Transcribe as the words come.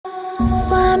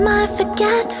am I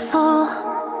forgetful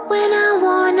when I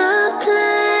wanna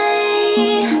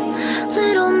play?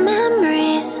 Little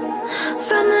memories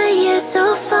from the years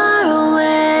so far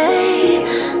away.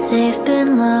 They've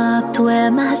been locked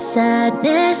where my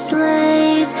sadness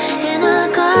lays, in a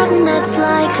garden that's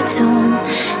like a tomb.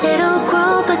 It'll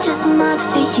grow but just not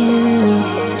for you.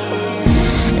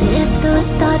 If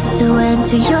those thoughts do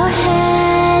enter your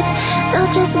head,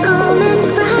 they'll just come in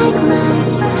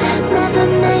fragments, never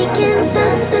making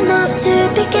sense enough to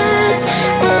beget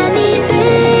any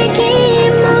big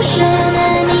emotion,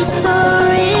 any sore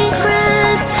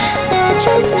regrets. They're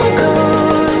just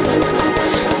echoes.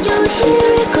 You'll hear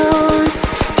echoes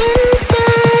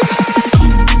instead.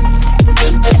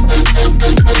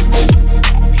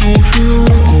 You'll hear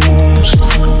echoes.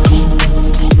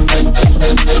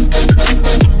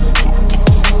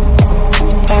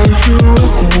 I hear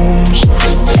echoes.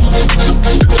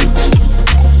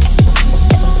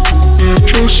 They're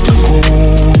just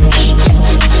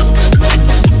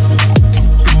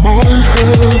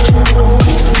echoes in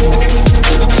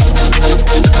my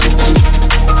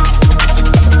head.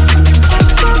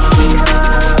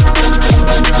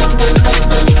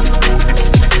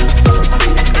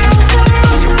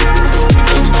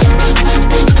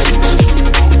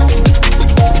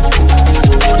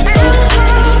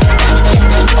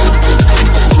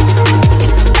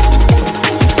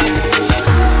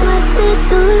 What's the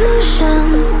solution?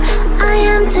 I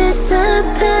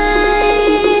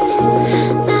anticipate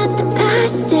that the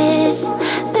past is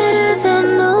better than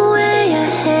the way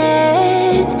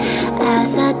ahead.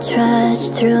 As I trudge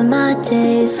through my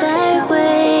days, I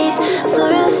wait for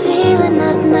a feeling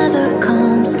that never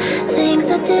comes. Things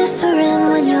are different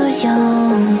when you're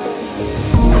young.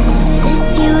 This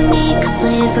unique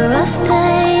flavor of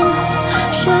pain,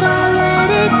 should I let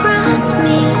it grasp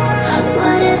me?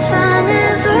 What if I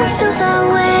never feel that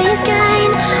way again?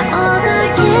 All the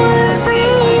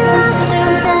carefree laughter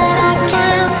that I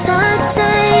can't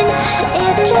attain,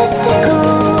 it just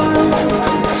echoes.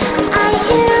 I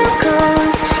hear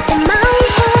echoes in my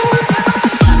head.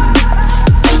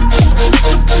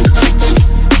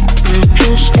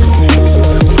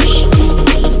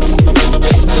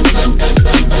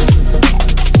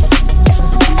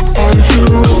 They're just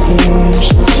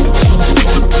echoes.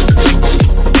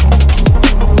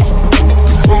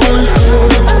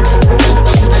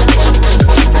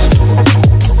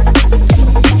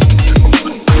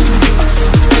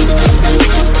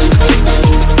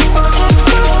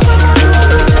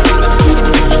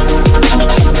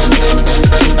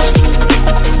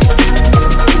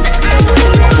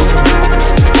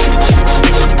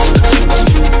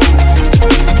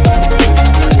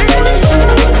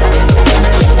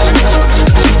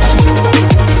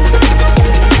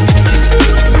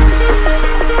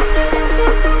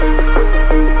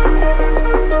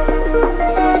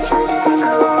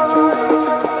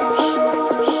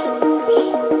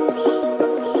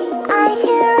 I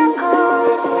hear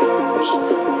echoes.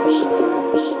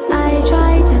 I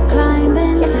try to climb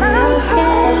into your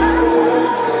skin.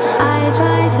 I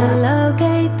try to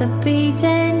locate the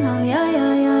beating of your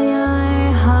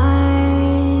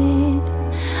heart,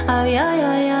 of your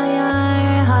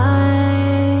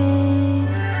heart.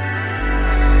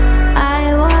 I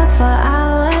walk for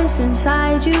hours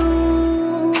inside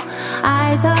you.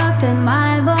 I talked in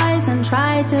my voice and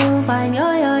try to find your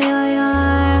heart,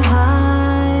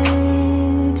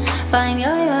 find your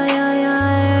heart.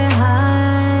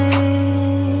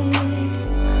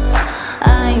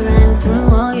 I ran through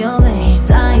all your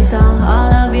veins. I saw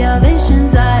all of your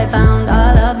visions. I found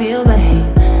all of you, babe,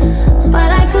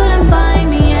 but I couldn't find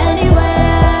me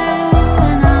anywhere.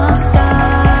 And now I'm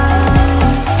stuck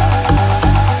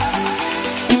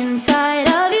inside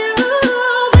of you,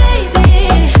 baby.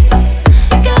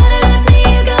 You gotta let me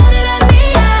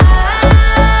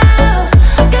out.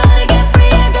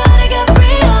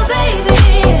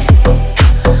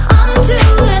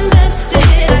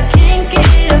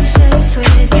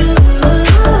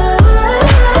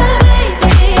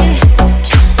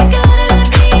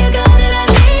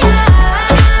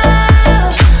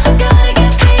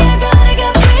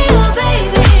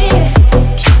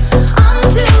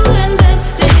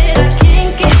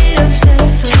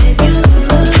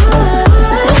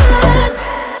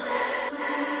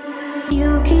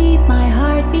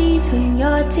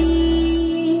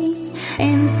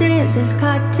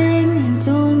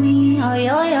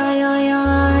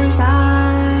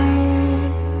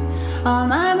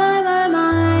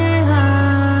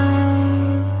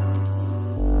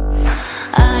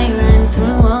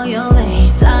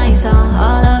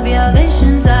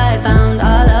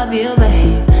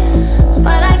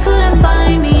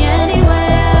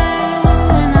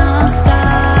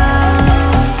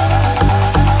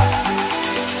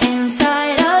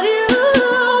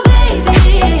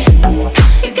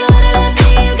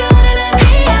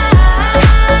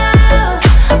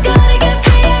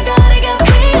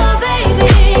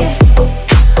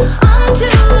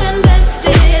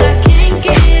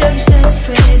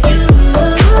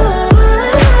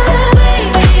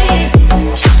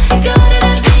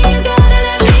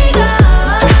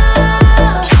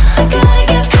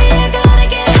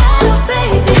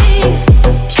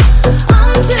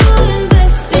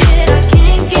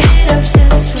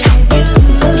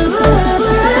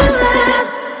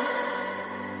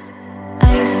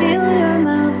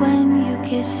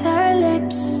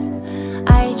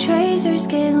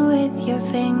 with your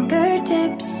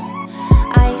fingertips.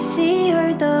 I see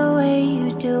her the way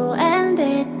you do,